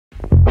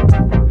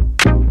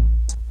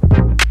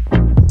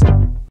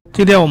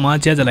今天我们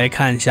接着来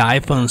看一下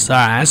iPhone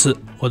 12S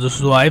或者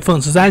说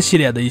iPhone 13系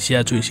列的一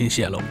些最新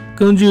泄露。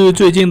根据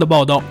最近的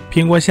报道，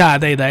苹果下一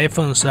代的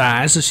iPhone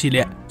 12S 系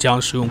列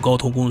将使用高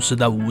通公司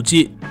的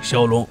 5G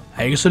骁龙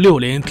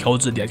X60调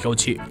制点调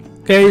器，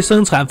该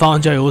生产方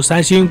将由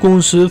三星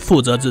公司负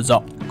责制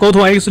造。高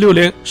通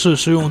X60是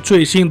使用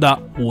最新的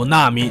5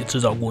纳米制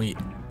造工艺。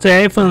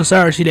在 iPhone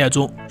 12系列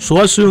中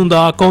所使用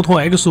的高通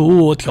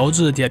X55调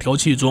制点调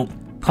器中，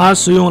它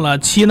使用了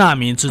7纳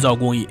米制造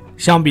工艺。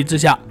相比之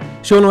下，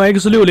骁龙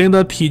X60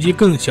的体积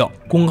更小，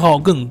功耗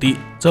更低，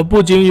这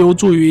不仅有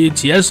助于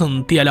节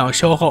省电量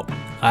消耗，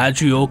还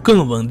具有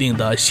更稳定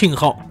的信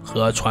号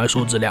和传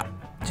输质量。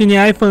今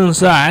年 iPhone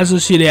 12S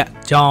系列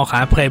将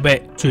还配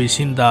备最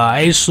新的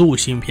A15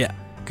 芯片，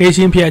该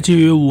芯片基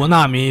于5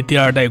纳米第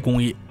二代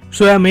工艺，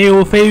虽然没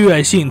有飞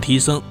跃性提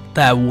升，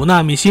但5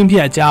纳米芯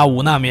片加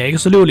5纳米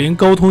X60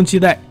 高通基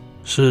带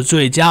是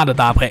最佳的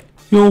搭配，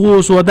用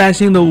户所担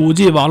心的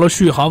 5G 网络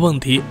续航问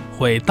题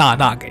会大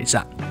大改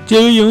善。基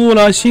于引入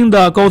了新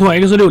的高通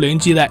X60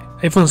 基带，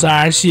 iPhone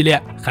 12S 系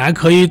列还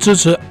可以支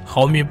持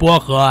毫米波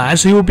和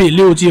SUB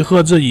 6G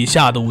赫兹以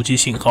下的 5G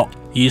信号，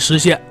以实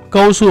现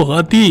高速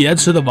和低延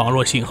迟的网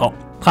络信号。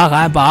它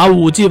还把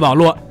 5G 网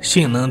络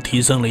性能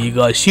提升了一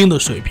个新的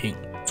水平。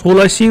除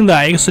了新的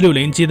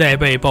X60 基带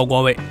被曝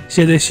光外，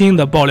现在新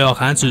的爆料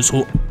还指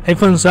出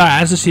iPhone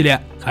 12S 系列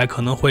还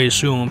可能会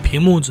使用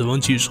屏幕指纹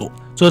技术，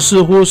这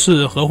似乎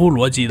是合乎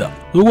逻辑的。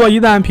如果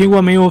一旦苹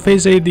果没有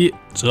Face ID，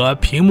 则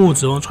屏幕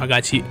指纹传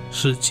感器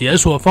是解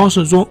锁方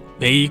式中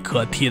唯一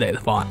可替代的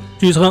方案。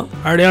据称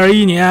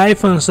2021年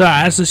iPhone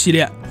 12S 系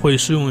列会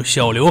使用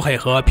小刘海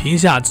和屏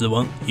下指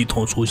纹一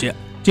同出现。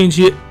近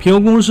期苹果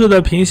公司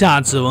的屏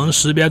下指纹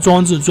识别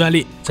装置专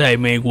利在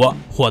美国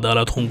获得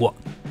了通过，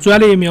专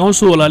利描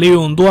述了利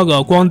用多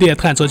个光电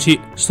探测器、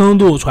深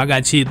度传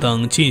感器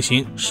等进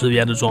行识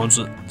别的装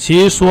置，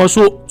其所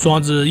属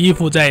装置依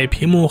附在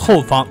屏幕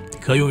后方，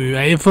可用于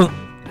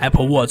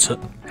iPhone、Apple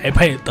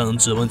Watch、iPad 等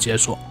指纹解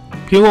锁。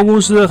苹果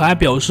公司还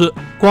表示，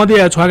光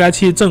电传感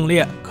器阵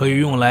列可以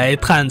用来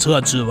探测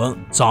指纹、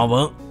掌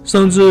纹，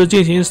甚至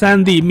进行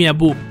 3D 面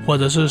部或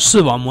者是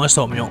视网膜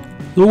扫描。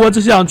如果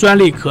这项专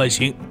利可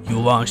行，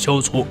有望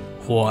消除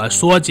或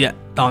缩减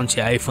当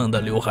前 iPhone 的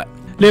刘海。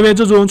另外，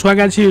这种传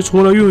感器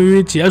除了用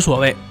于解锁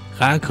外，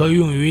还可以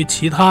用于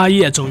其他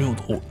验证用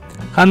途，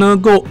还能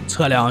够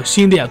测量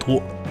心电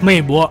图、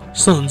脉搏，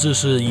甚至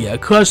是眼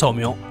科扫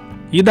描。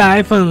一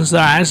旦 iPhone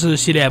 12S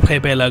系列配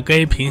备了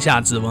该屏下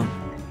指纹，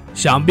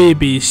想必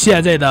比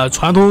现在的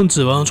传统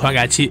指纹传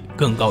感器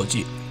更高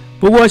级。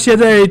不过现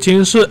在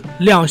仅是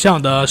亮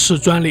相的是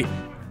专利，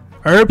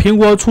而苹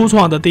果初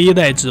创的第一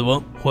代指纹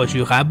或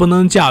许还不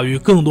能驾驭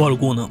更多的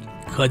功能，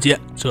可见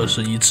这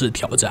是一次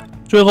挑战。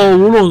最后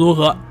无论如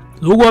何，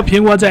如果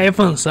苹果在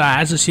iPhone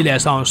 12S 系列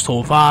上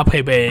首发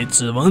配备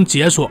指纹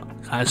解锁，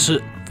还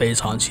是非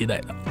常期待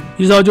的。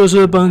以上就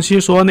是本期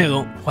所有内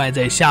容，欢迎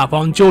在下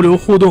方交流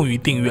互动与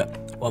订阅，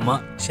我们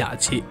下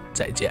期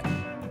再见。